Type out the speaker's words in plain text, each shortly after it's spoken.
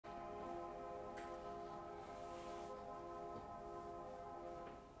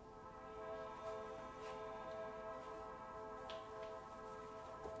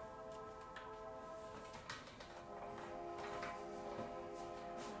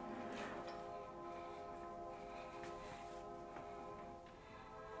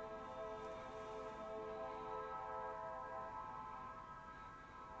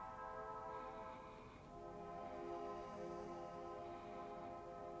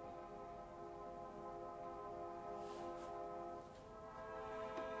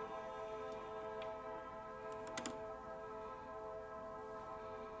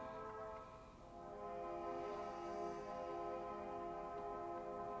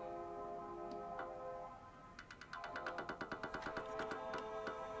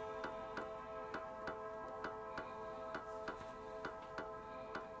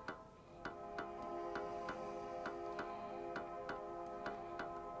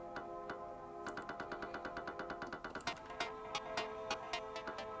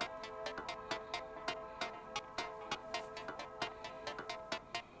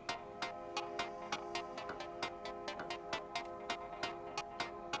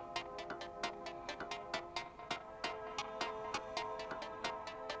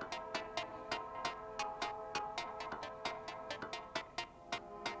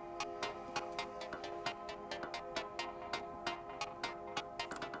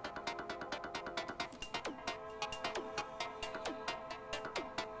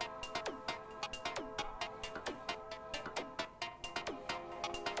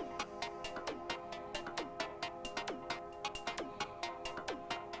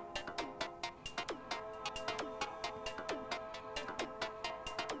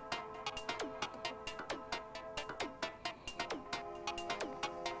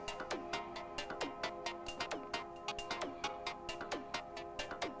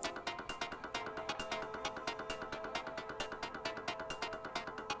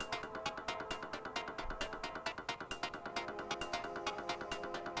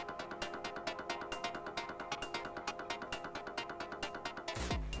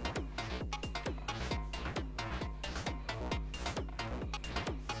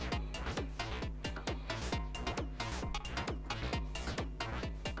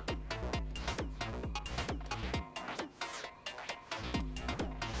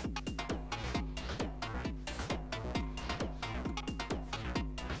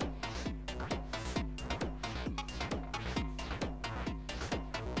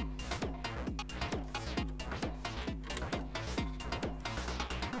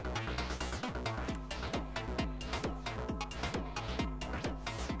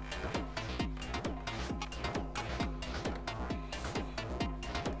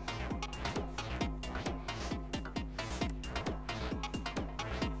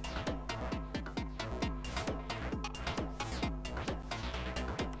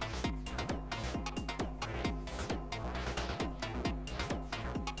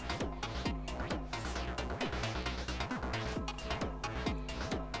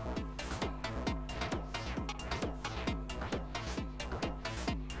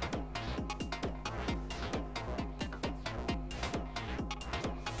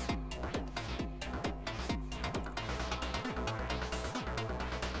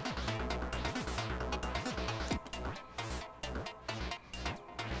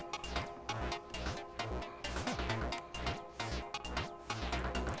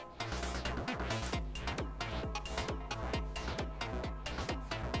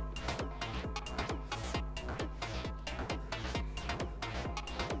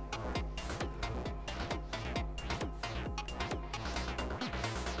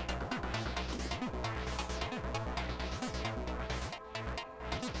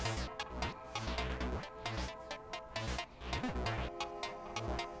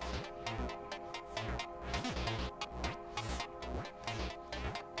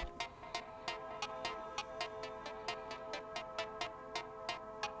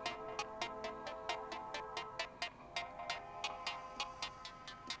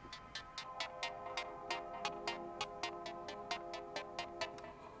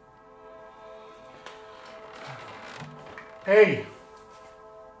Hey,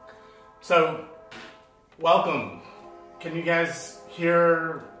 so welcome. Can you guys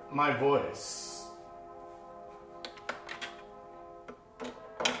hear my voice?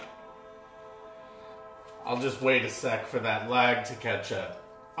 I'll just wait a sec for that lag to catch up.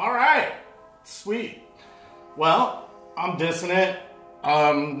 All right, sweet. Well, I'm Dysonant.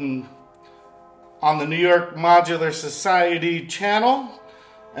 On the New York Modular Society channel,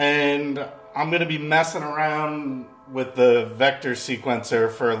 and I'm going to be messing around with the vector sequencer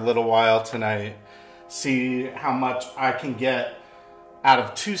for a little while tonight. See how much I can get out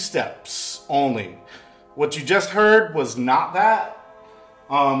of 2 steps only. What you just heard was not that,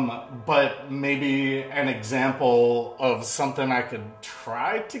 but maybe an example of something I could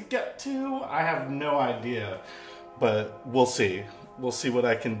try to get to. I have no idea, but we'll see. We'll see what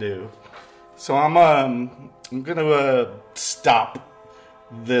I can do. So I'm gonna stop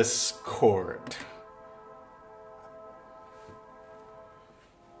this chord.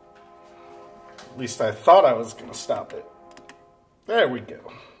 At least I thought I was gonna stop it. There we go.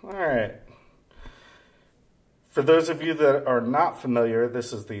 All right. For those of you that are not familiar,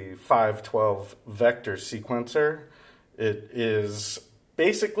 this is the 512 vector sequencer. It is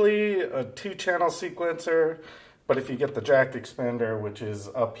basically a 2-channel sequencer, but if you get the jack expander, which is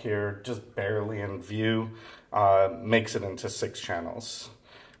up here just barely in view, makes it into 6 channels,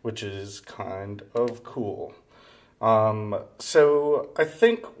 which is kind of cool. So I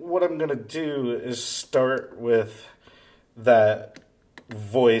think what I'm going to do is start with that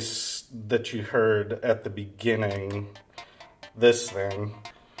voice that you heard at the beginning, this thing,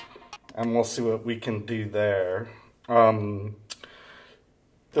 and we'll see what we can do there.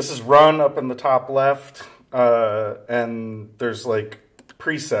 This is run up in the top left, and there's like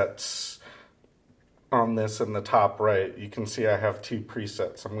presets on this in the top right. You can see I have 2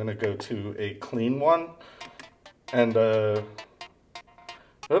 presets. I'm going to go to a clean one, and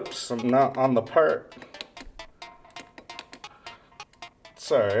oops, I'm not on the part.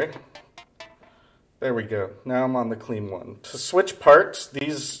 Sorry. There we go. Now I'm on the clean one. To switch parts,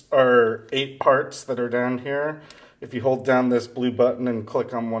 these are 8 parts that are down here. If you hold down this blue button and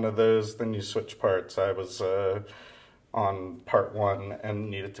click on one of those, then you switch parts. I was on part 1 and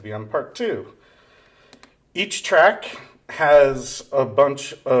needed to be on part 2. Each track has a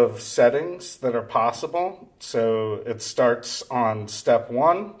bunch of settings that are possible. So it starts on step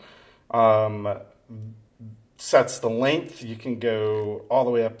 1. Sets the length. You can go all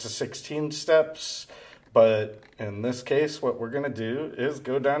the way up to 16 steps, but in this case what we're going to do is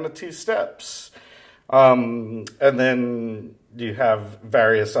go down to 2 steps. And then you have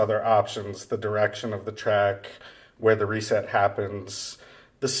various other options: the direction of the track, where the reset happens,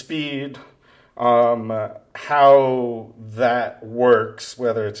 the speed, how that works,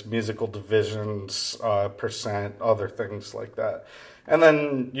 whether it's musical divisions, percent, other things like that. And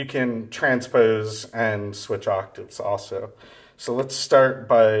then you can transpose and switch octaves also. So let's start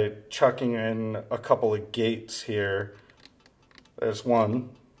by chucking in a couple of gates here. There's one.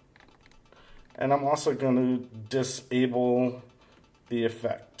 And I'm also going to disable the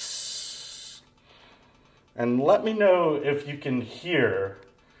effects. And let me know if you can hear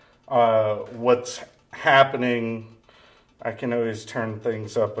what's happening. I can always turn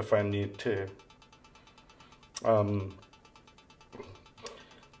things up if I need to.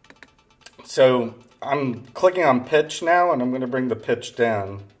 So I'm clicking on pitch now, and I'm going to bring the pitch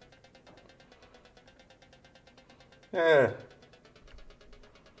down. Yeah.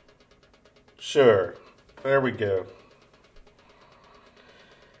 Sure. There we go.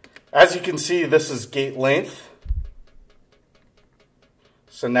 As you can see, this is gate length.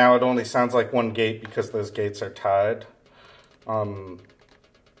 So now it only sounds like 1 gate because those gates are tied. Can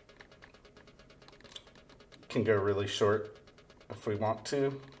go really short if we want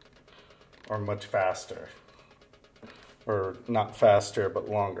to, or much faster. Or not faster, but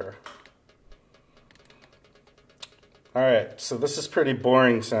longer. Alright, so this is pretty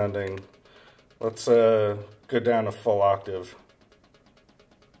boring sounding. Let's go down a full octave.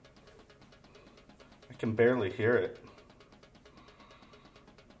 I can barely hear it.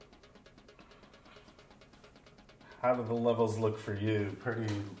 How do the levels look for you?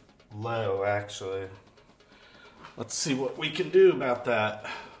 Pretty low, actually. Let's see what we can do about that.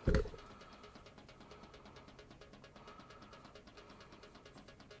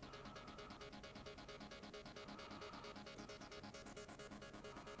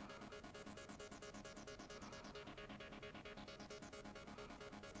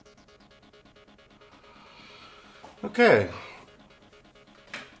 Okay.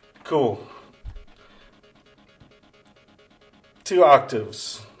 Cool. 2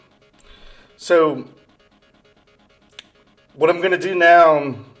 octaves. So what I'm going to do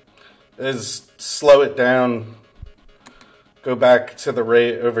now is slow it down, go back to the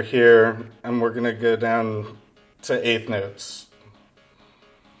rate over here, and we're going to go down to eighth notes,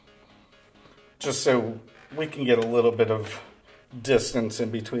 just so we can get a little bit of distance in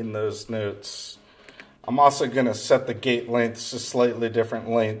between those notes. I'm also going to set the gate lengths to slightly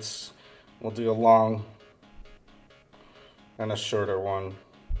different lengths. We'll do a long and a shorter one.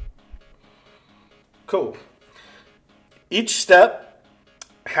 Cool. Each step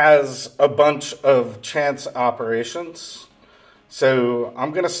has a bunch of chance operations. So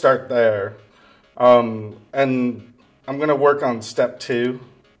I'm going to start there. And I'm going to work on step 2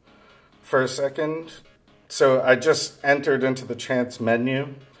 for a second. So I just entered into the chance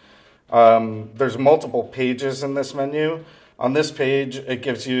menu. There's multiple pages in this menu. On this page, it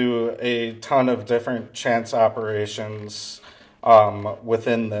gives you a ton of different chance operations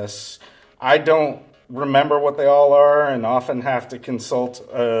within this. I don't remember what they all are and often have to consult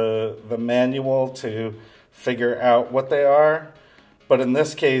the manual to figure out what they are. But in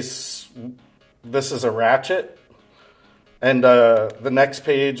this case, this is a ratchet. And the next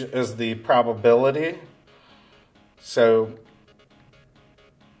page is the probability. So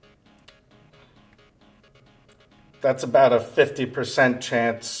that's about a 50%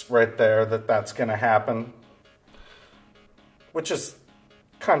 chance right there that that's going to happen, which is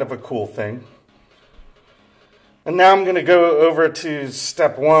kind of a cool thing. And now I'm going to go over to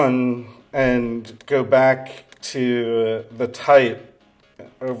step 1 and go back to the type.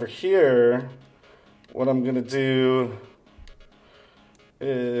 Over here, what I'm going to do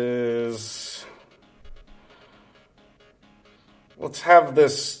is, let's have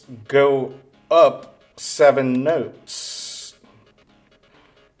this go up 7 notes.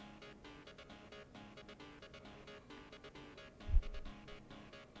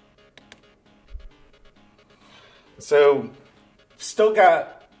 So, still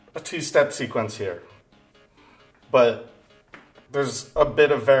got a 2-step sequence here, but there's a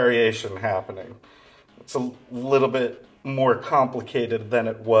bit of variation happening. It's a little bit more complicated than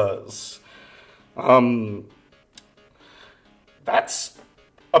it was. That's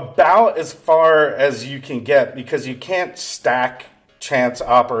about as far as you can get because you can't stack chance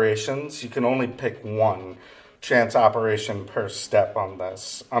operations. You can only pick one chance operation per step on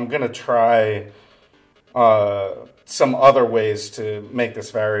this. I'm going to try some other ways to make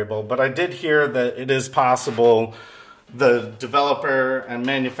this variable, but I did hear that it is possible. The developer and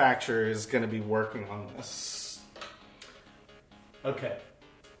manufacturer is going to be working on this. Okay,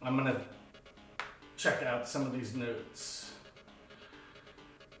 I'm going to check out some of these notes.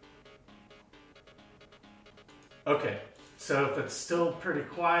 Okay, so if it's still pretty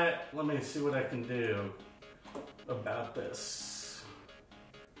quiet, let me see what I can do about this.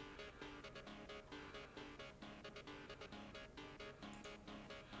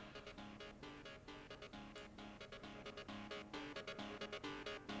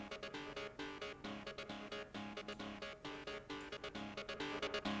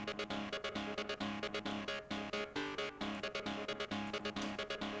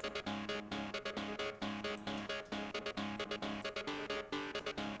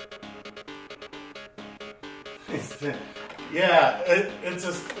 Yeah, it's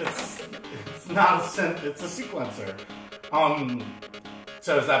not a synth, it's a sequencer.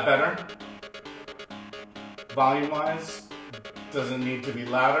 So is that better? Volume wise? Does it need to be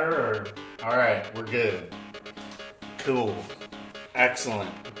louder or? Alright, we're good. Cool. Excellent.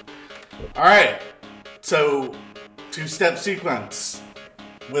 Alright, so 2-step sequence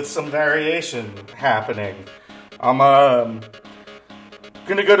with some variation happening. I'm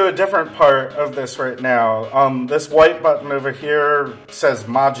gonna go to a different part of this right now. This white button over here says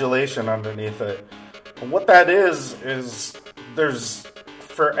modulation underneath it. And what that is there's,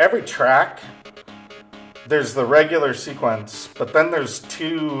 for every track, there's the regular sequence, but then there's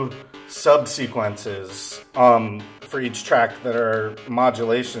 2 subsequences for each track that are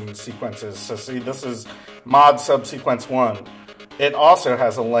modulation sequences. So see, this is mod subsequence 1. It also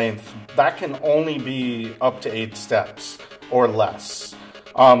has a length. That can only be up to 8 steps or less.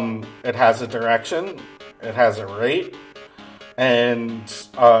 It has a direction, it has a rate, and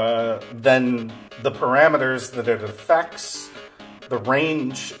then the parameters that it affects, the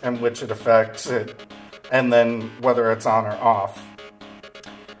range in which it affects it, and then whether it's on or off.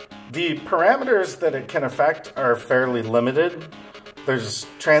 The parameters that it can affect are fairly limited. There's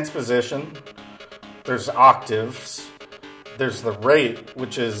transposition, there's octaves, there's the rate,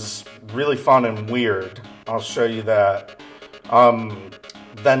 which is really fun and weird. I'll show you that.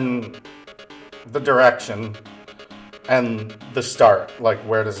 Then the direction and the start, like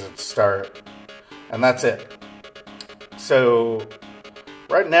where does it start, and that's it. So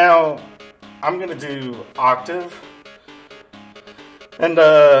right now I'm gonna do octave, and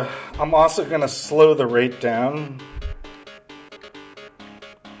I'm also gonna slow the rate down.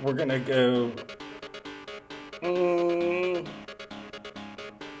 We're gonna go,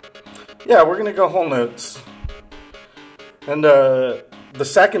 yeah, we're gonna go whole notes. And the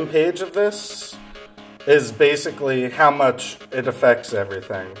second page of this is basically how much it affects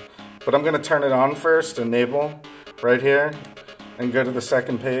everything. But I'm gonna turn it on first, enable, right here, and go to the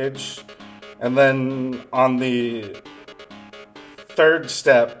second page. And then on the third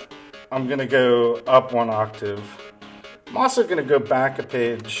step, I'm gonna go up 1 octave. I'm also gonna go back a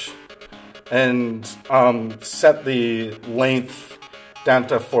page and set the length down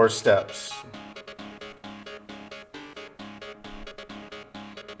to 4 steps.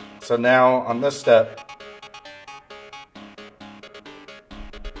 So now on this step,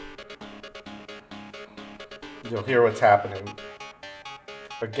 you'll hear what's happening.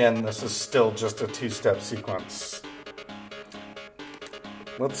 Again, this is still just a 2-step sequence.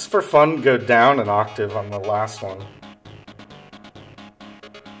 Let's, for fun, go down an octave on the last one.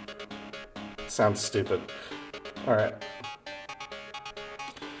 Sounds stupid. Alright.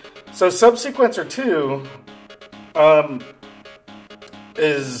 So subsequencer 2 I'm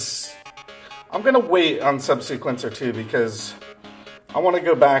gonna wait on subsequencer 2 because I want to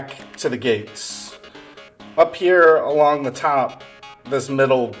go back to the gates. Up here along the top, this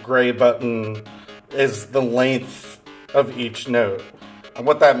middle gray button is the length of each note. And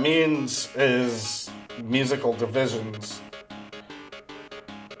what that means is musical divisions.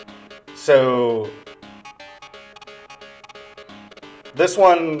 So this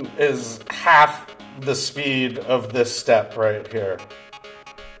one is half the speed of this step right here.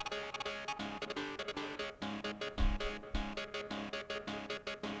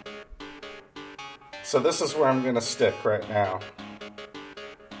 So this is where I'm going to stick right now.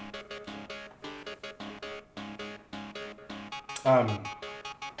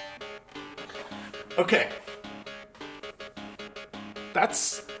 Okay.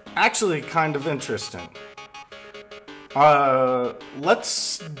 That's actually kind of interesting.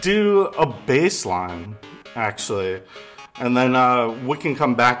 Let's do a bass line, actually, and then we can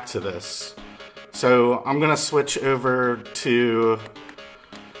come back to this. So I'm going to switch over to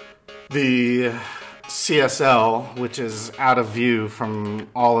the CSL, which is out of view from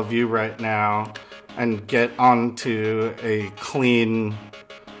all of you right now, and get onto a clean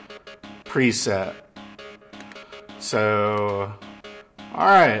preset. So,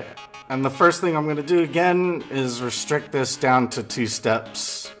 alright, and the first thing I'm going to do again is restrict this down to 2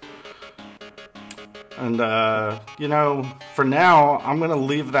 steps. And, you know, for now, I'm going to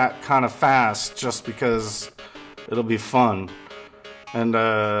leave that kind of fast just because it'll be fun. And,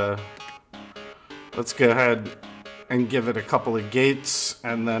 let's go ahead and give it a couple of gates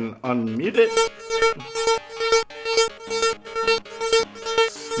and then unmute it.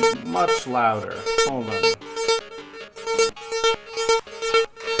 It's much louder. Hold on.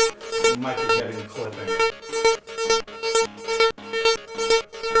 You might be getting clipping.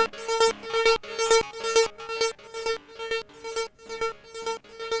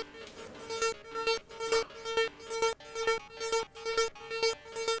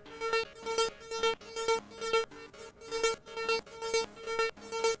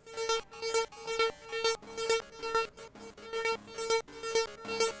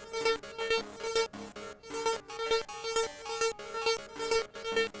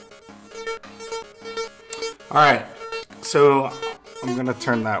 Alright, so I'm gonna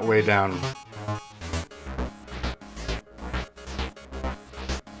turn that way down.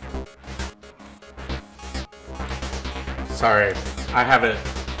 Sorry, I have it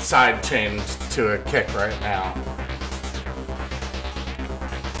side chained to a kick right now.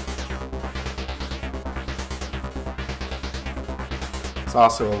 There's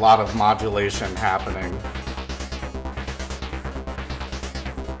also a lot of modulation happening.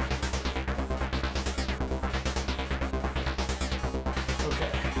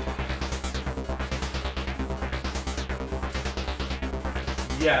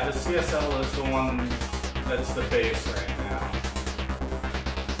 Yeah, the CSL is the one that's the bass right now.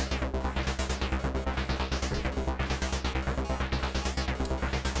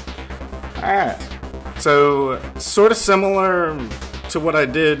 Alright, so sort of similar to what I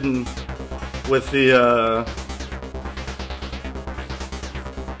did with the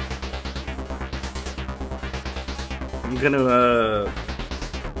I'm gonna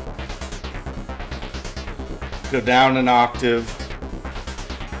go down an octave.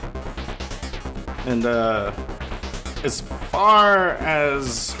 And as far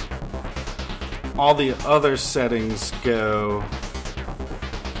as all the other settings go,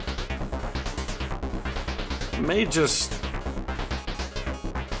 may just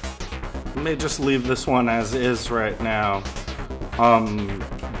leave this one as is right now,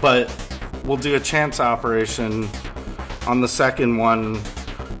 but we'll do a chance operation on the second one,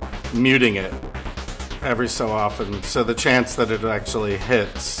 muting it every so often, so the chance that it actually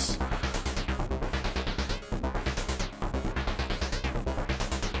hits.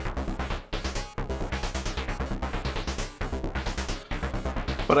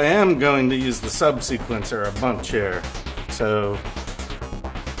 But I am going to use the sub-sequencer a bunch here. So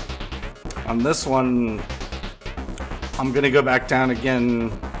on this one, I'm going to go back down again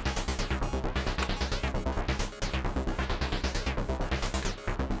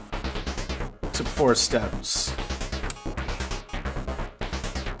to 4 steps.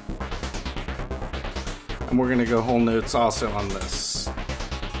 And we're going to go whole notes also on this.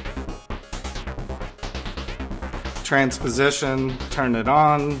 Transposition, turn it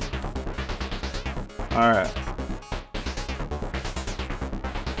on. All right.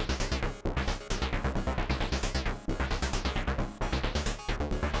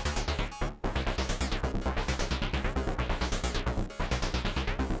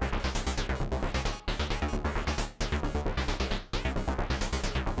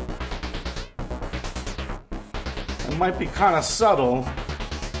 It might be kind of subtle.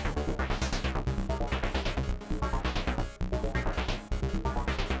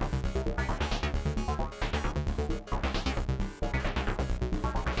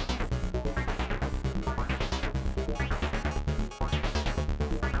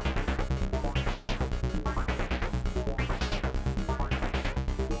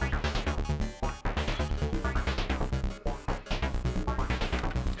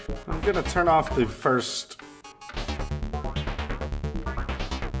 I'm gonna turn off the first.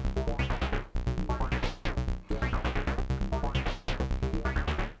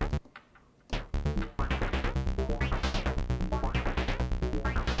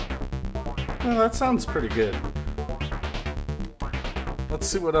 Well, that sounds pretty good. Let's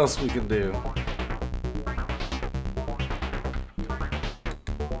see what else we can do.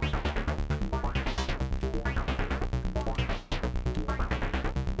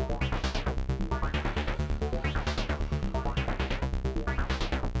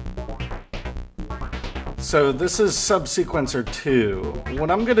 So this is sub-sequencer 2. What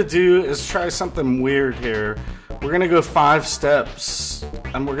I'm gonna do is try something weird here. We're gonna go 5 steps,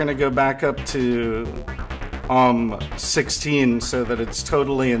 and we're gonna go back up to 16 so that it's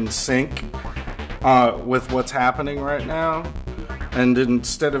totally in sync with what's happening right now. And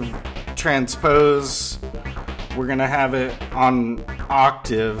instead of transpose, we're gonna have it on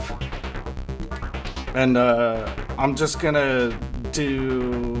octave. And I'm just gonna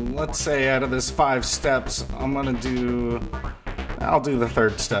do, let's say out of this 5 steps, I'll do the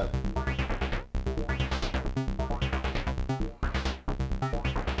 3rd step.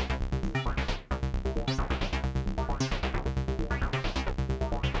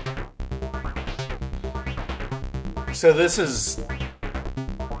 So this is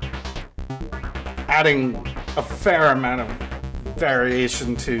adding a fair amount of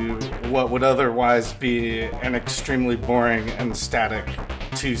variation to what would otherwise be an extremely boring and static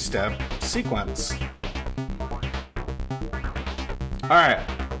 2-step sequence. Alright,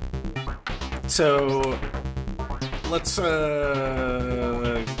 so let's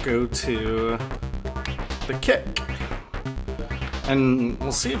go to the kick, and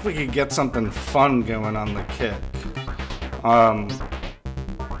we'll see if we can get something fun going on the kick.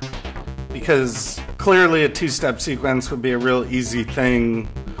 Because clearly a 2-step sequence would be a real easy thing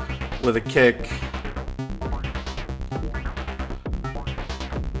with a kick.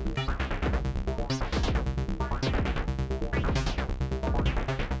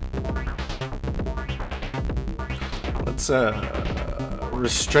 Let's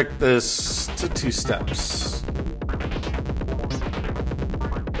restrict this to 2 steps.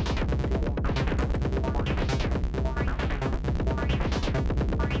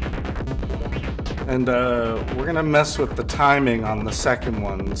 And we're gonna mess with the timing on the second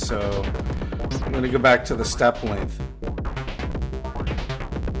one, so I'm gonna go back to the step length.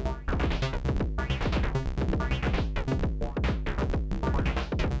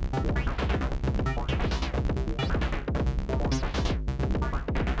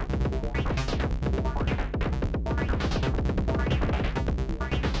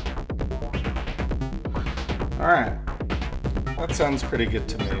 Alright, that sounds pretty good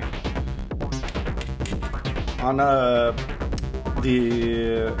to me. On the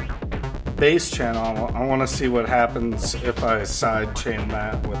bass channel. I want to see what happens if I sidechain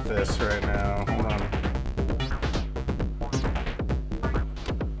that with this right now. Hold on.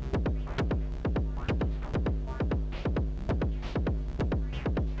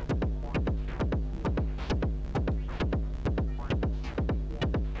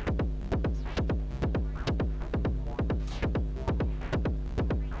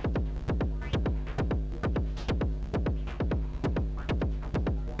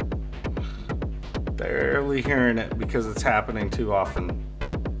 Barely hearing it because it's happening too often.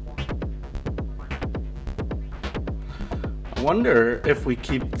 I wonder if we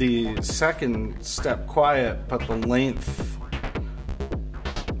keep the second step quiet, but the length,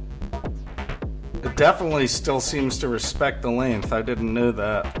 it definitely still seems to respect the length. I didn't know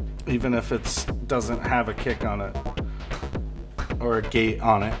that, even if it doesn't have a kick on it or a gate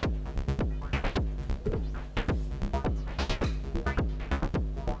on it.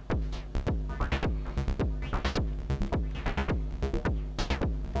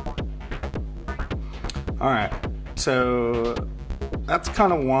 Alright, so that's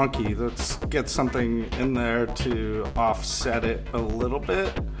kind of wonky. Let's get something in there to offset it a little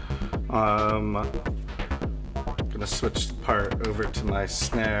bit. I'm gonna switch the part over to my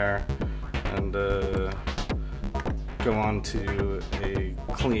snare and go on to a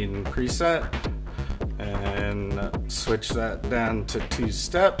clean preset and switch that down to 2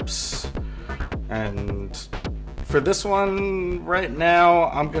 steps. And for this one, right now,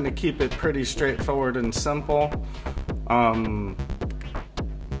 I'm going to keep it pretty straightforward and simple.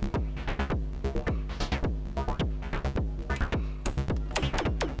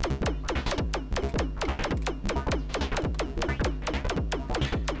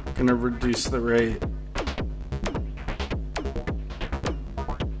 Gonna reduce the rate.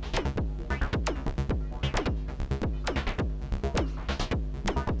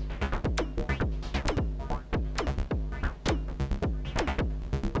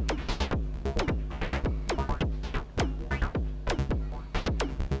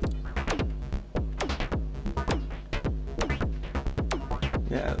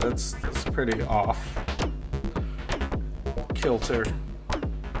 Yeah, that's pretty off kilter.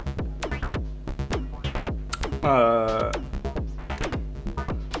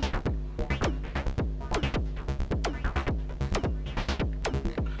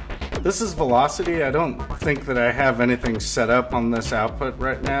 This is velocity. I don't think that I have anything set up on this output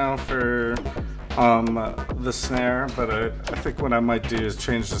right now for the snare, but I think what I might do is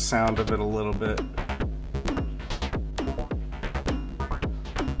change the sound of it a little bit.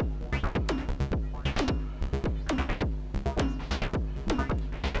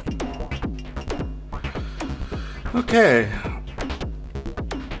 Okay,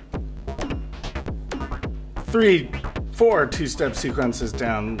 4 two-step sequences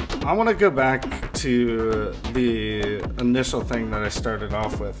down. I want to go back to the initial thing that I started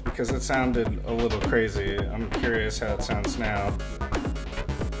off with because it sounded a little crazy. I'm curious how it sounds now.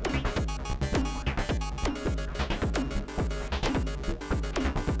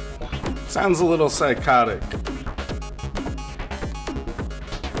 Sounds a little psychotic.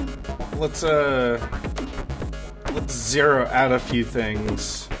 Let's zero out a few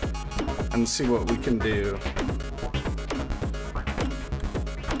things and see what we can do.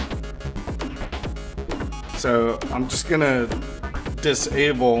 So I'm just gonna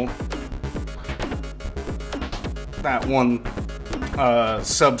disable that one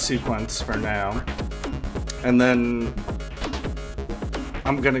subsequence for now, and then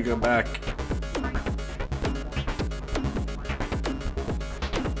I'm gonna go back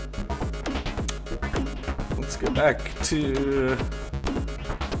to,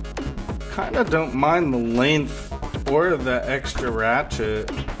 kind of don't mind the length or the extra ratchet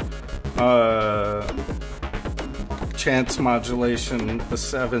chance modulation, the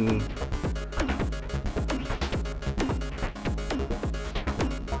 7.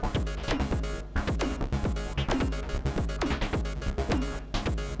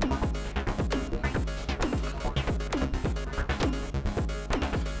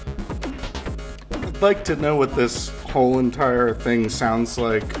 I'd like to know what this whole entire thing sounds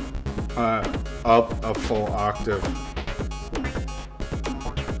like up a full octave.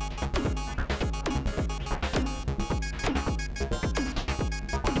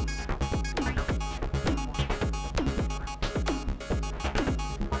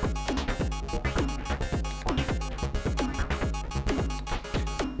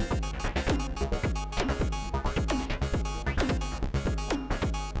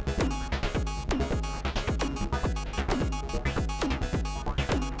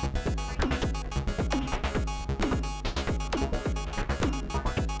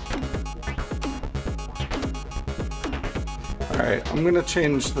 Alright, I'm gonna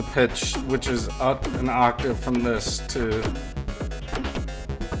change the pitch, which is up an octave from this to...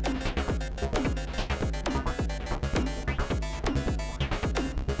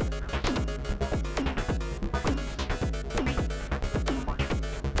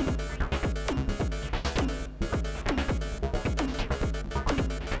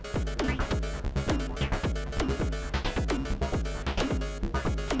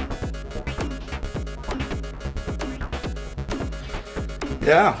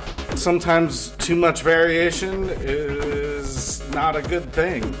 Yeah, sometimes too much variation is not a good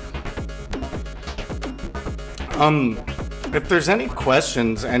thing. If there's any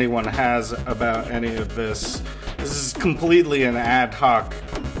questions anyone has about any of this, this is completely an ad hoc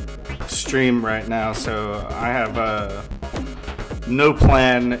stream right now, so I have no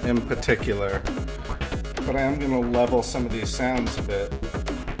plan in particular. But I am going to level some of these sounds a bit.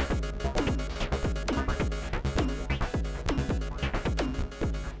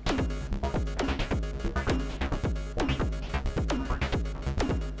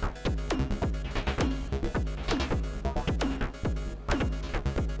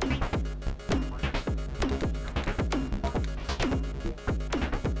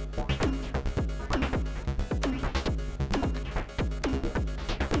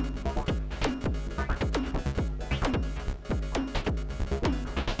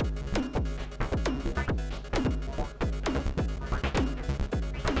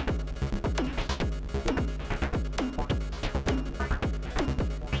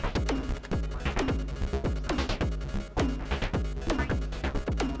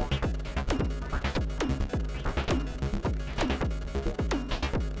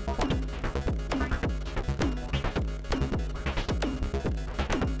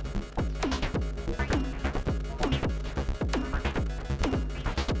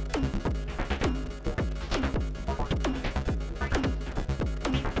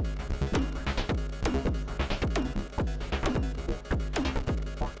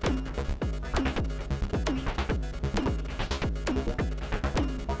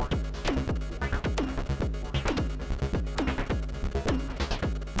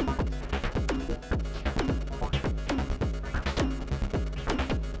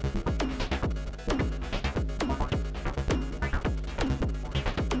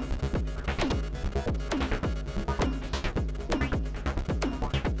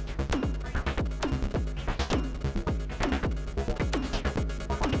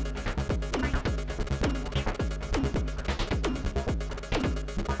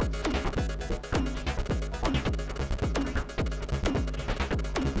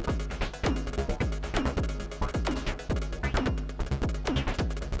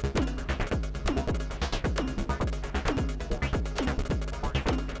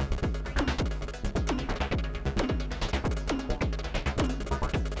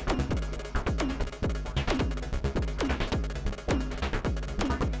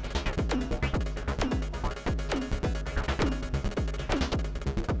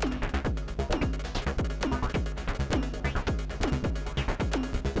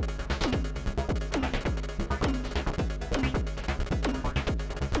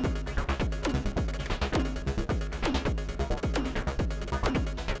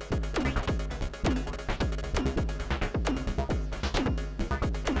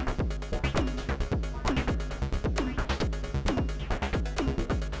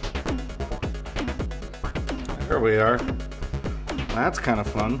 There we are. That's kind of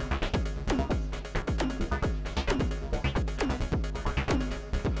fun.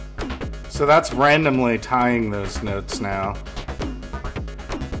 So that's randomly tying those notes now.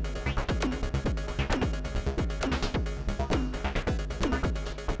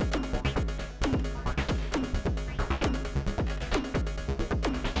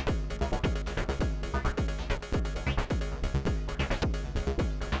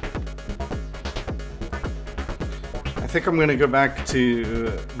 I think I'm going to go back to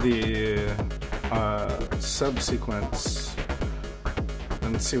the subsequence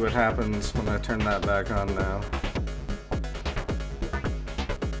and see what happens when I turn that back on now.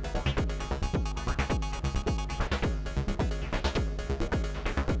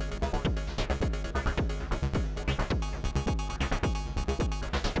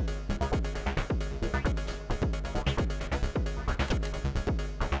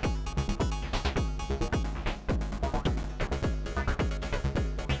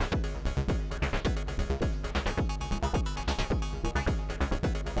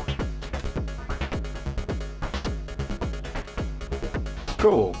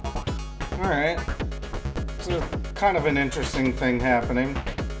 Cool. Alright. It's a kind of an interesting thing happening.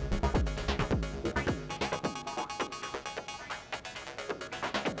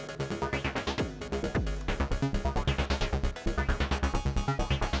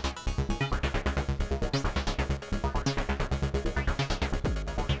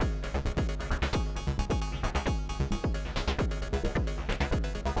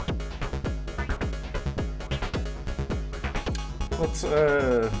 let's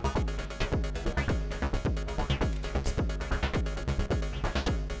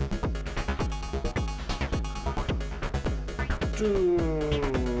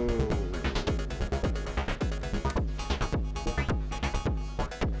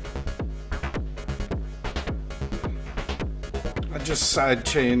I just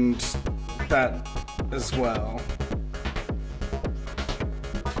sidechained that as well.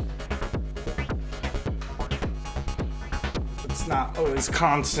 It's not always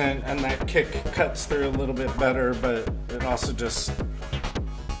constant, and that kick cuts through a little bit better, but it also just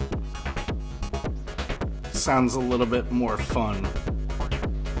sounds a little bit more fun.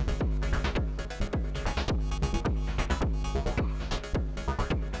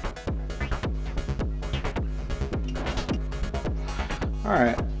 All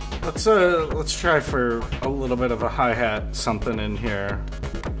right, let's try for a little bit of a hi-hat something in here.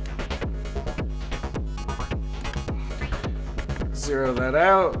 Zero that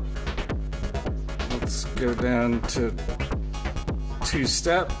out. Let's go down to 2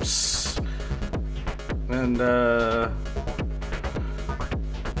 steps, and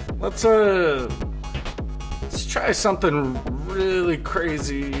let's try something really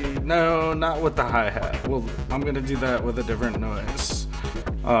crazy. No, not with the hi-hat. Well, I'm gonna do that with a different noise.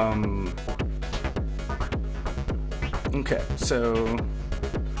 Okay, so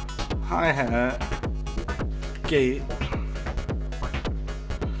hi-hat, gate,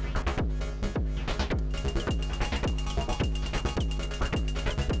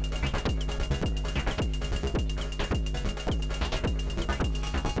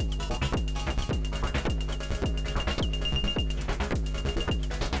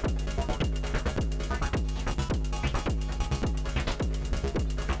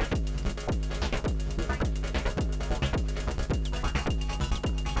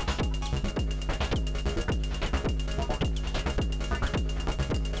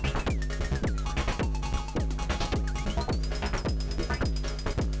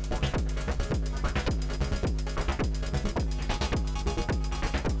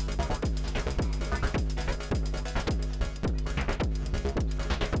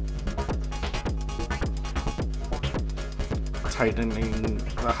 tightening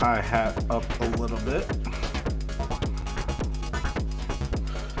the hi-hat up a little bit.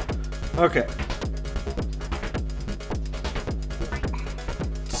 Okay.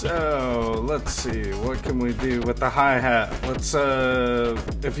 So let's see, what can we do with the hi-hat? Let's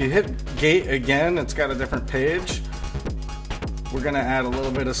if you hit gate again, it's got a different page. We're gonna add a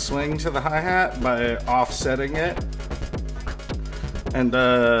little bit of swing to the hi-hat by offsetting it. And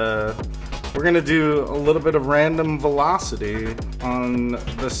we're gonna do a little bit of random velocity on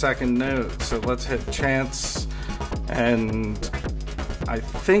the second note. So let's hit chance, and I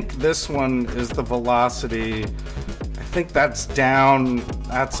think this one is the velocity. I think that's down,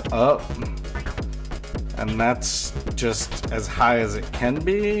 that's up, and that's just as high as it can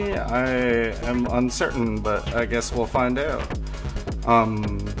be. I am uncertain, but I guess we'll find out.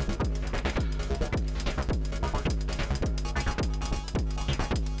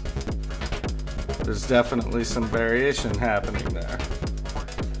 There's definitely some variation happening there.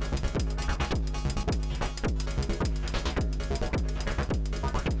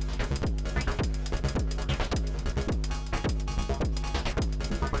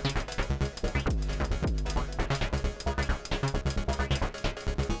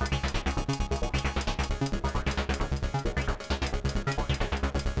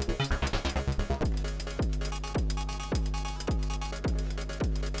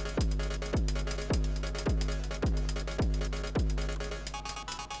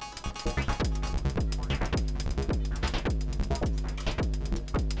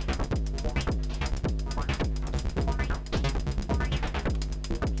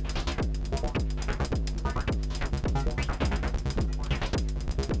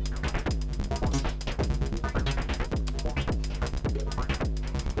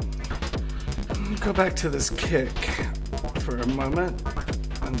 Go back to this kick for a moment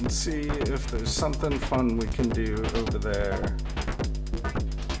and see if there's something fun we can do over there.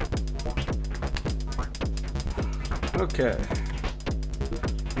 Okay,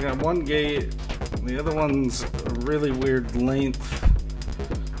 we got one gate, the other one's a really weird length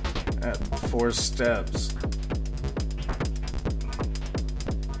at 4 steps.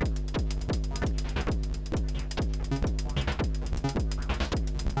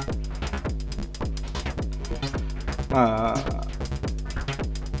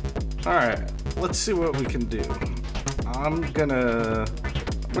 Alright, let's see what we can do. I'm gonna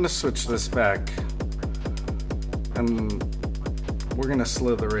switch this back, and we're gonna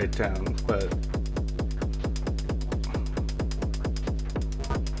slow the rate down, but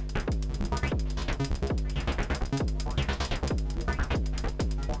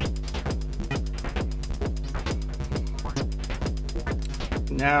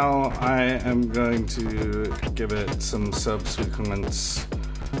Now I am going to give it some subsequence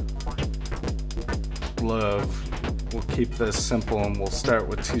love. We'll keep this simple and we'll start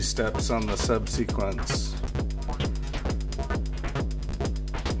with 2 steps on the subsequence.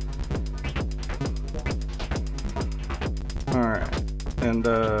 Alright, and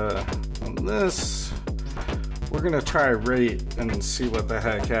on this, we're gonna try rate and see what the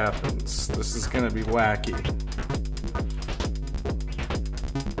heck happens. This is gonna be wacky.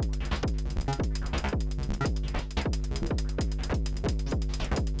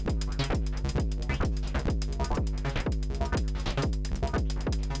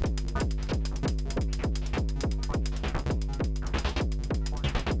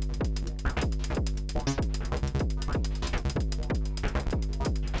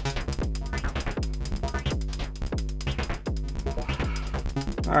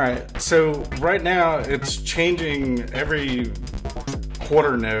 Alright, so right now it's changing every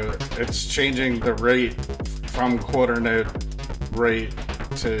quarter note. It's changing the rate from quarter note rate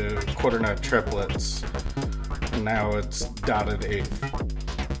to quarter note triplets. And now it's dotted eighth.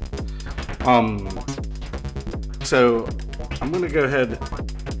 So I'm gonna go ahead,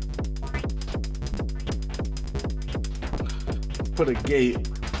 put a gate,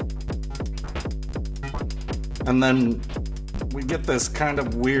 and then we get this kind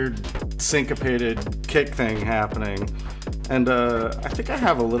of weird syncopated kick thing happening. And I think I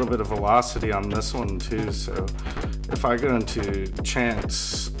have a little bit of velocity on this one too, so if I go into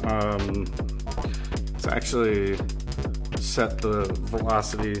chance, let's actually set the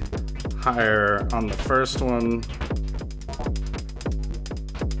velocity higher on the first one,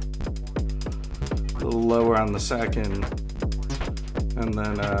 a little lower on the second, and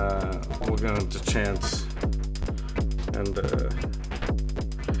then we'll go into chance. And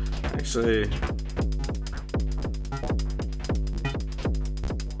actually,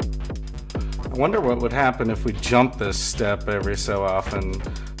 I wonder what would happen if we jump this step every so often.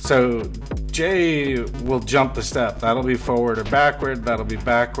 So J will jump the step. That'll be forward or backward. That'll be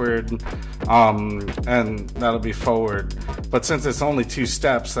backward, and that'll be forward. But since it's only 2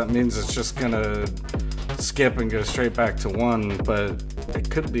 steps, that means it's just gonna skip and go straight back to 1. But it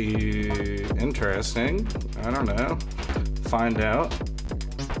could be interesting. I don't know. Find out.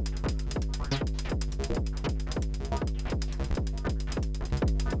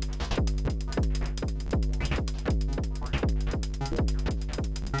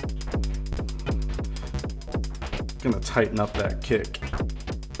 Gonna tighten up that kick.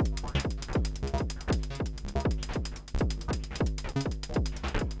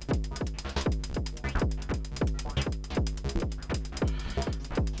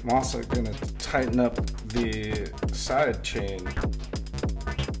 I'm also gonna tighten up the side chain.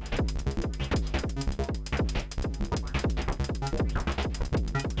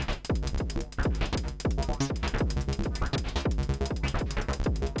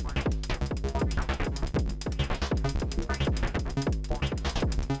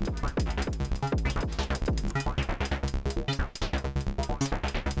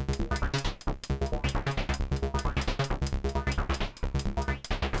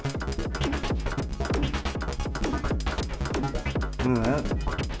 That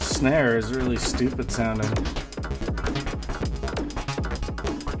snare is really stupid sounding.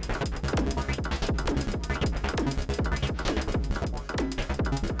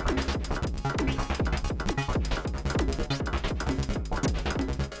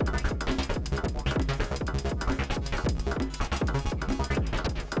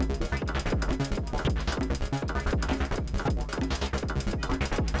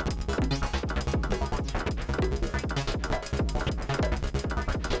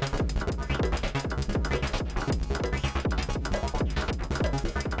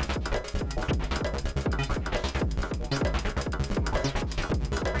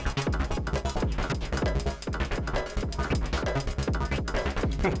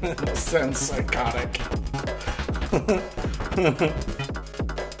 Sounds psychotic.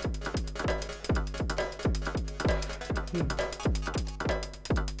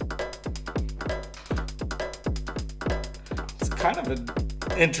 It's kind of an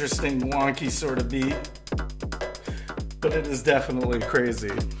interesting, wonky sort of beat, but it is definitely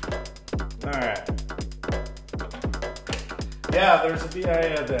crazy. Alright. Yeah, there's a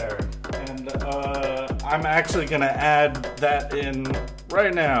BIA there. And I'm actually going to add that in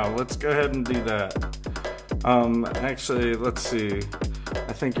right now. Let's go ahead and do that. Actually, let's see.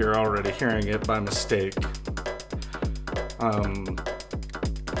 I think you're already hearing it by mistake.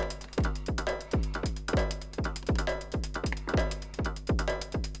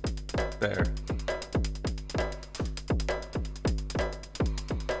 There.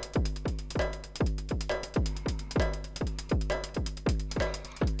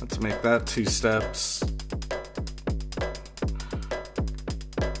 make that 2 steps.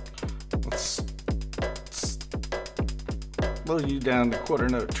 Let's slow you down to quarter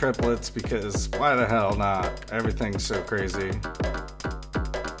note triplets, because why the hell not? Everything's so crazy.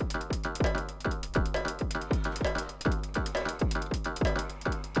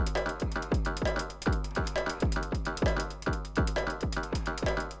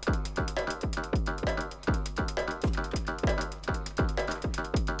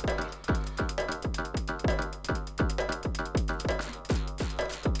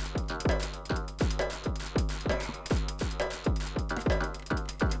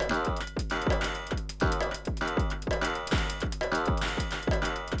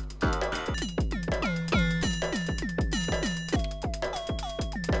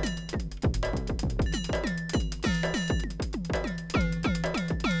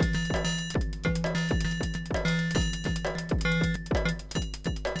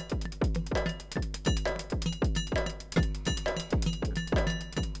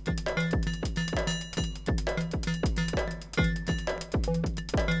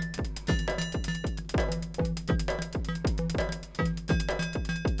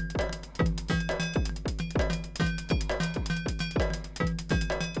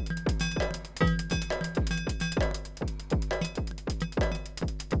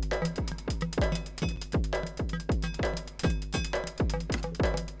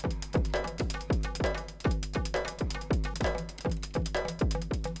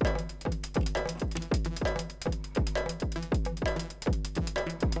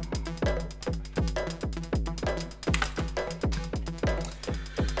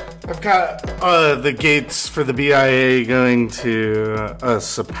 I've got the gates for the BIA going to a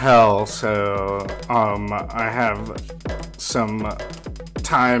Sapel, so I have some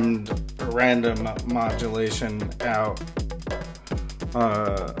timed random modulation out.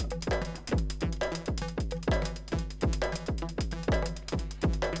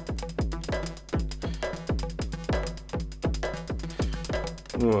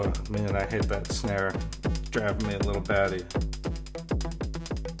 Oh man, I hate that snare. It's driving me a little batty.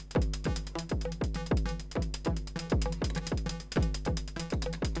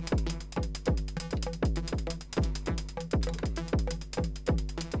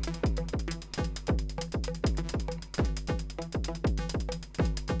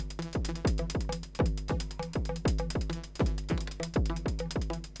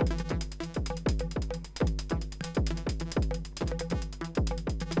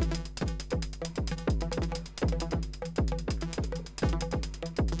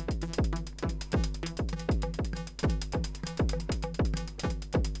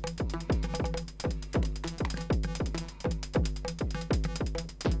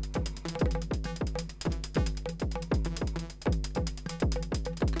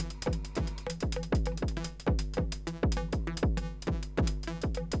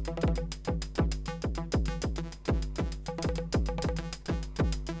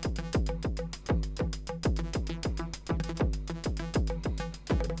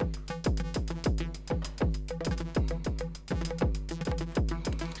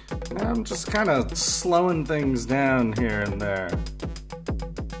 I'm just kind of slowing things down here and there.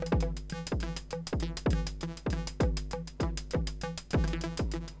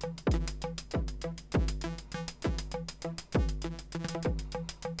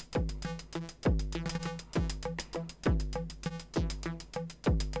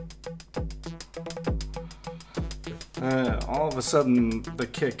 All of a sudden, the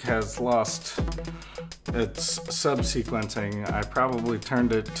kick has lost its subsequencing. I probably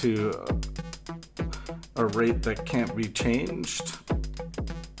turned it to a rate that can't be changed.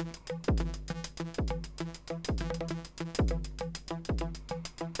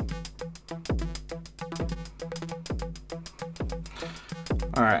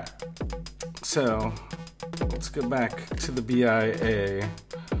 All right, so let's go back to the BIA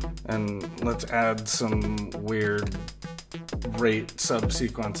and let's add some weird rate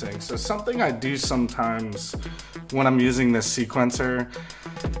subsequencing. So something I do sometimes when I'm using this sequencer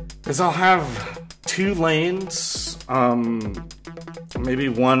is I'll have 2 lanes, maybe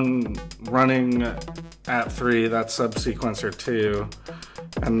one running at 3, that's subsequencer 2,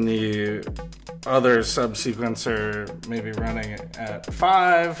 and the other subsequencer maybe running at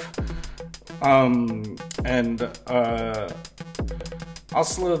 5, and I'll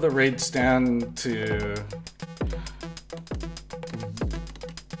slow the rates down to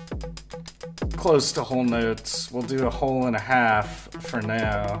close to whole notes. We'll do a whole and a half for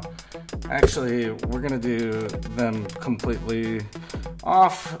now. Actually, we're gonna do them completely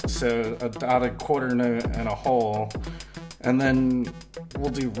off, so a dotted quarter note and a whole, and then we'll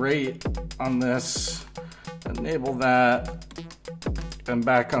do rate on this, enable that, and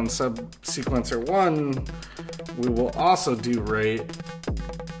back on subsequencer 1, we will also do rate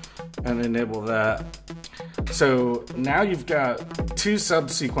and enable that. So now you've got two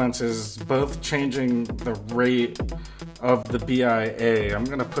subsequences, both changing the rate of the BIA. I'm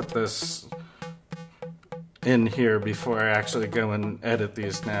gonna put this in here before I actually go and edit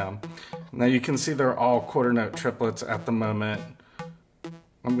these now. Now you can see they're all quarter note triplets at the moment.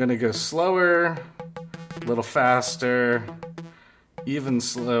 I'm gonna go slower, a little faster, even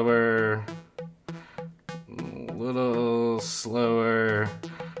slower, a little slower,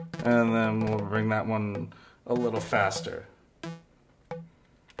 and then we'll bring that one a little faster.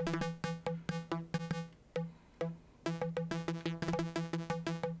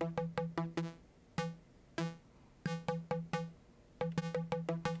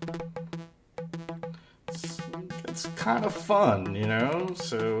 It's kind of fun, you know?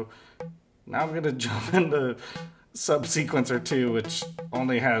 So now I'm gonna jump into subsequencer 2, which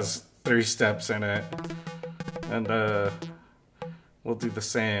only has 3 steps in it. And we'll do the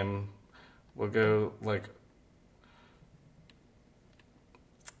same. We'll go like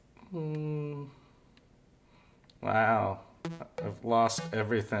wow, I've lost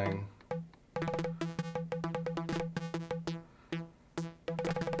everything.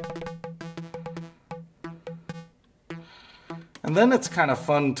 And then it's kind of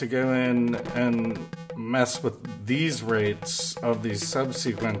fun to go in and mess with these rates of these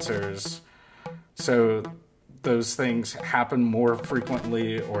subsequencers. So those things happen more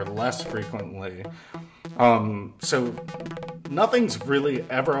frequently or less frequently. So nothing's really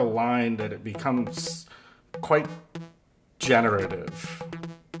ever aligned, and it becomes quite generative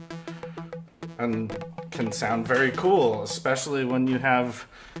and can sound very cool, especially when you have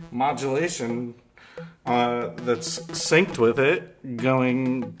modulation that's synced with it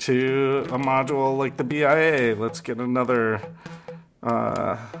going to a module like the BIA. Let's get another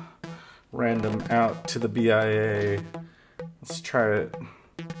random out to the BIA. Let's try it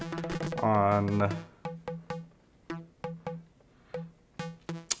on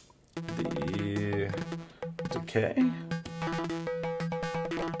the decay.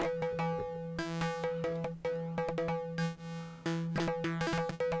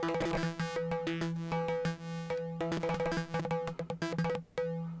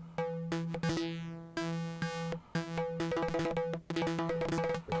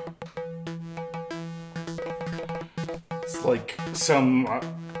 It's like some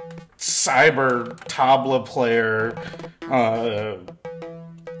cyber tabla player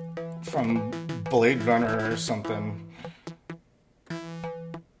from Blade Runner or something.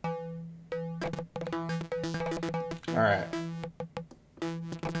 Alright.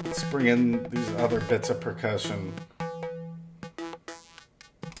 Let's bring in these other bits of percussion.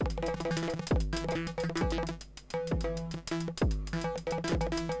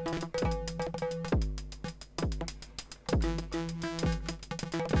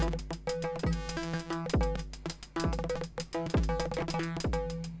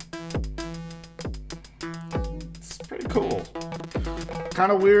 Cool.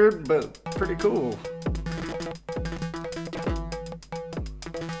 Kind of weird, but pretty cool.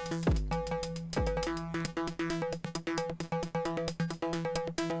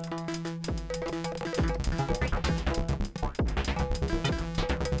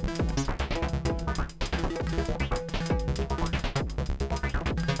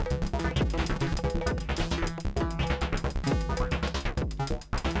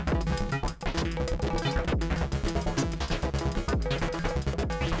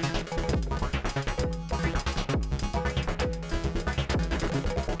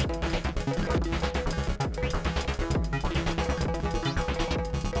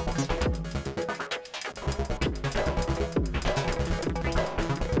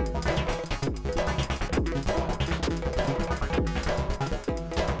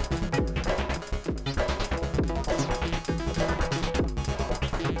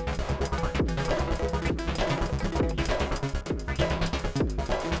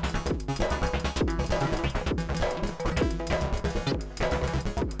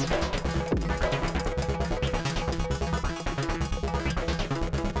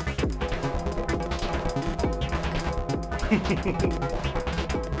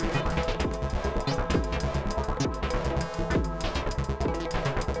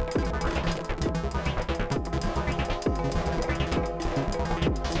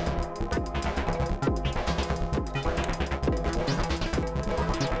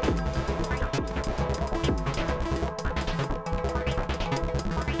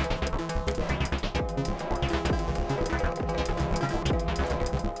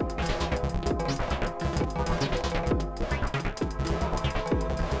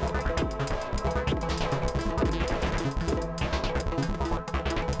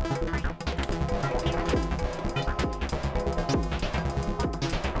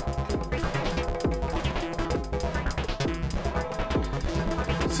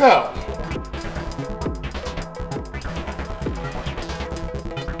 So,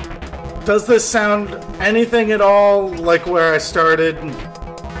 does this sound anything at all like where I started?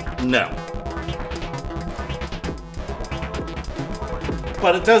 No.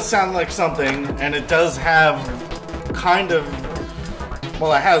 But it does sound like something, and it does have kind of,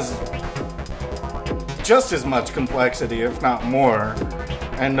 well, it has just as much complexity, if not more.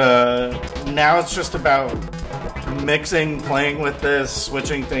 And now it's just about mixing, playing with this,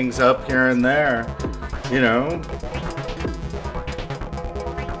 switching things up here and there, you know.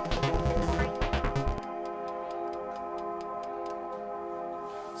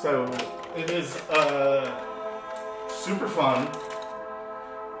 So it is super fun.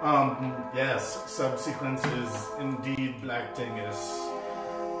 Yes, subsequence is indeed Black Dingus.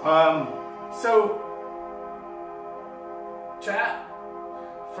 So chat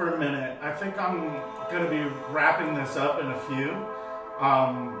for a minute. I think I'm gonna be wrapping this up in a few.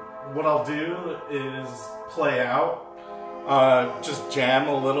 What I'll do is play out, just jam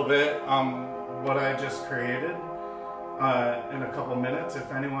a little bit on what I just created in a couple minutes.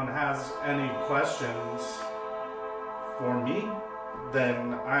 If anyone has any questions for me,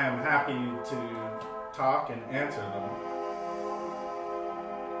 then I am happy to talk and answer them.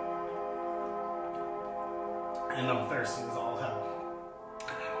 And I'm thirsty as all hell.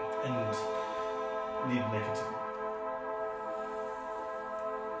 And need nicotine.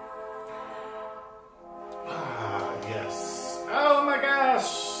 Ah, yes. Oh my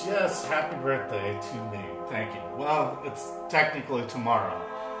gosh! Yes, happy birthday to me. Thank you. Well, it's technically tomorrow,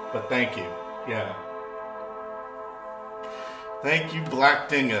 but thank you. Yeah. Thank you, Black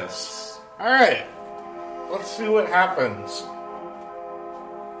Dingus. Alright, let's see what happens.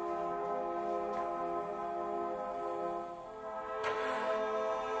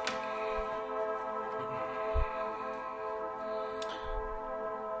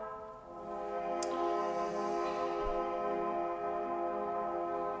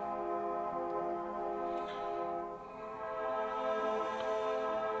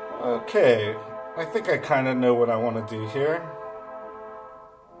 Okay, I think I kind of know what I want to do here.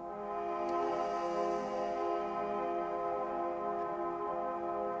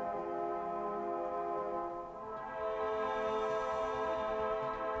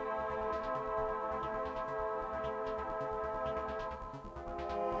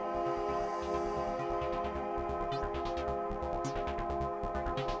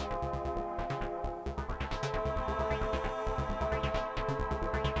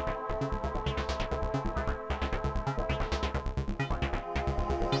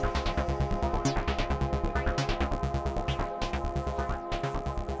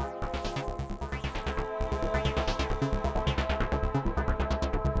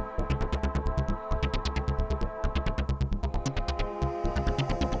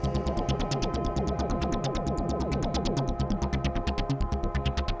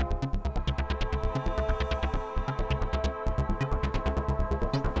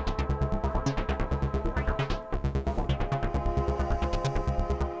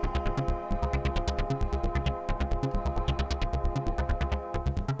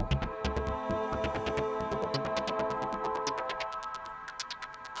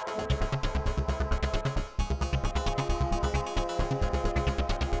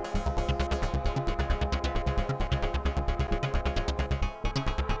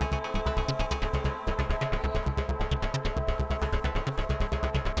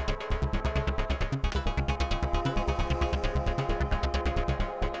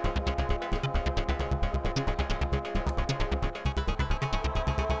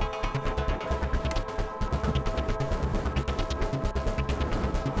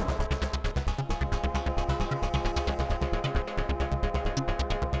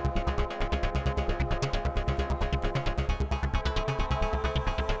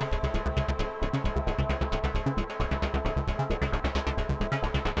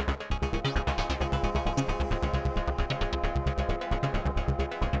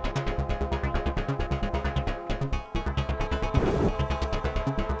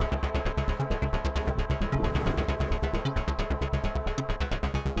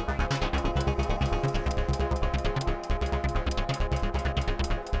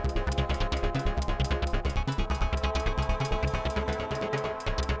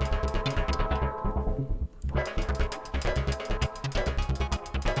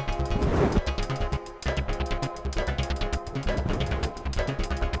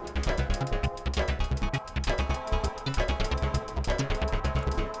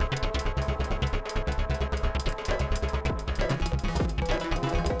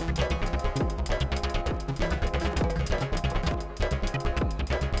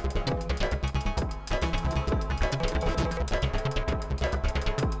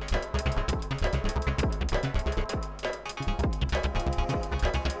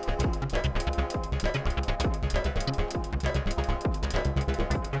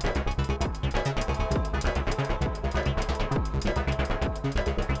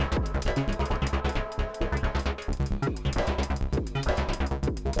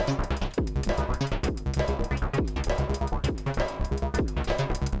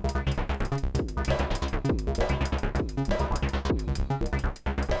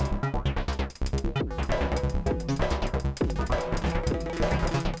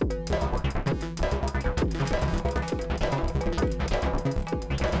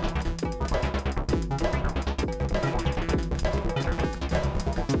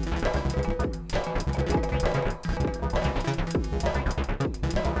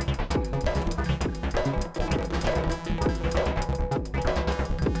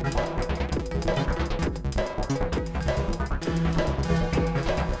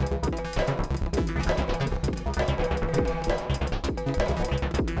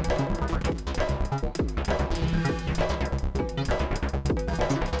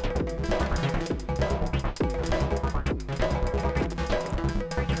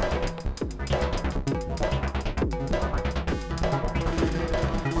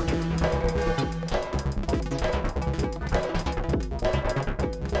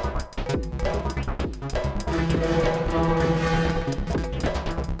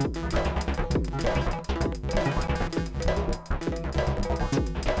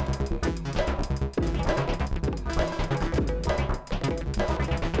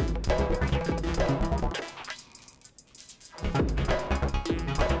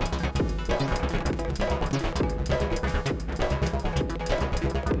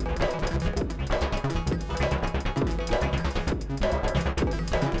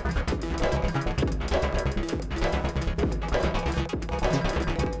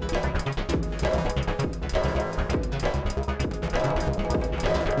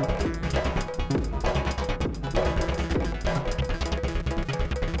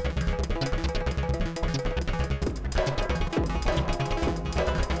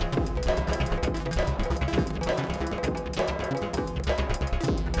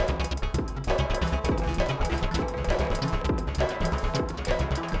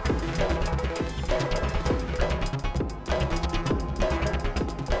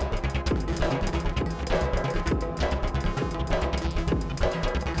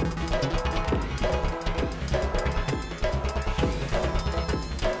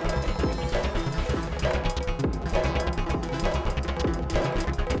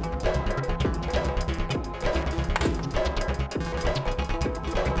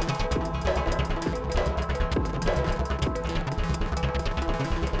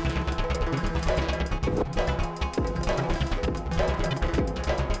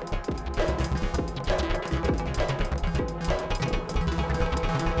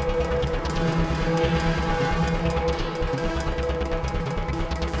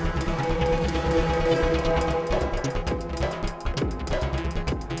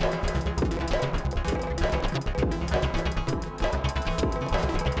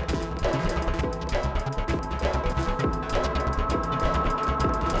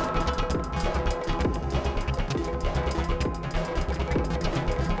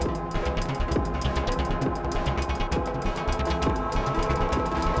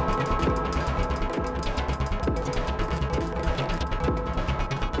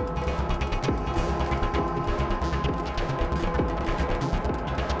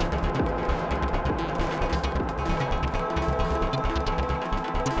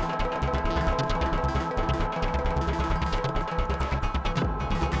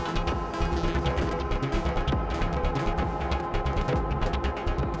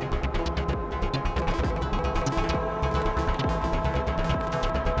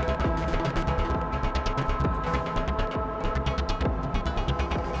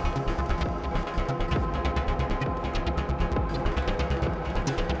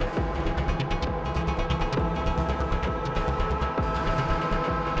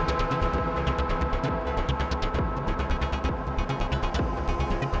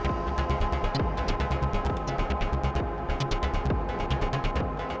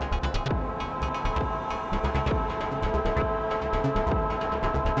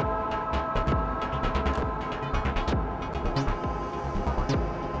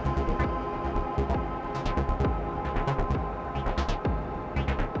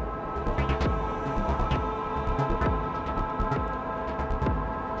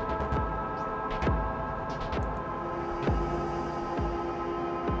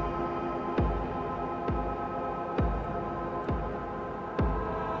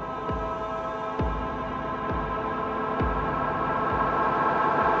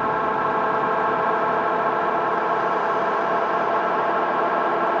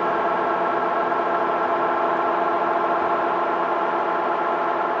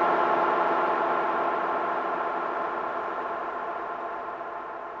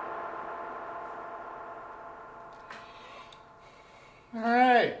 All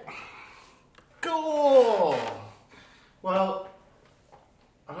right. Cool. Well,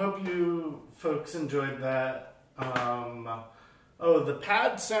 I hope you folks enjoyed that. Oh, the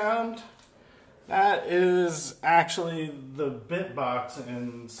pad sound. That is actually the bitbox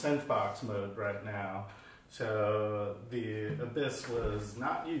in synthbox mode right now. So the Abyss was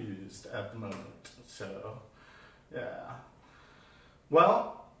not used at the moment. So, yeah.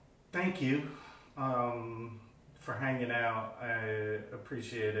 Well, thank you for hanging out. I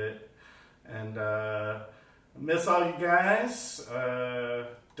appreciate it. And miss all you guys.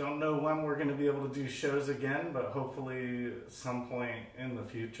 Don't know when we're going to be able to do shows again, but hopefully some point in the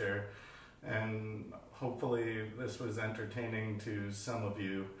future. And hopefully this was entertaining to some of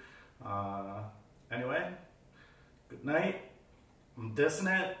you. Anyway, good night. I'm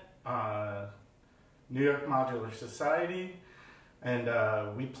Dysonant, New York Modular Society,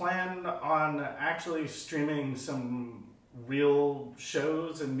 and we plan on actually streaming some real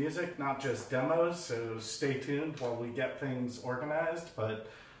shows and music, not just demos, so stay tuned while we get things organized, but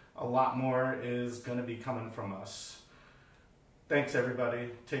a lot more is going to be coming from us. Thanks everybody,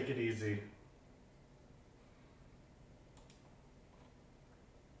 take it easy.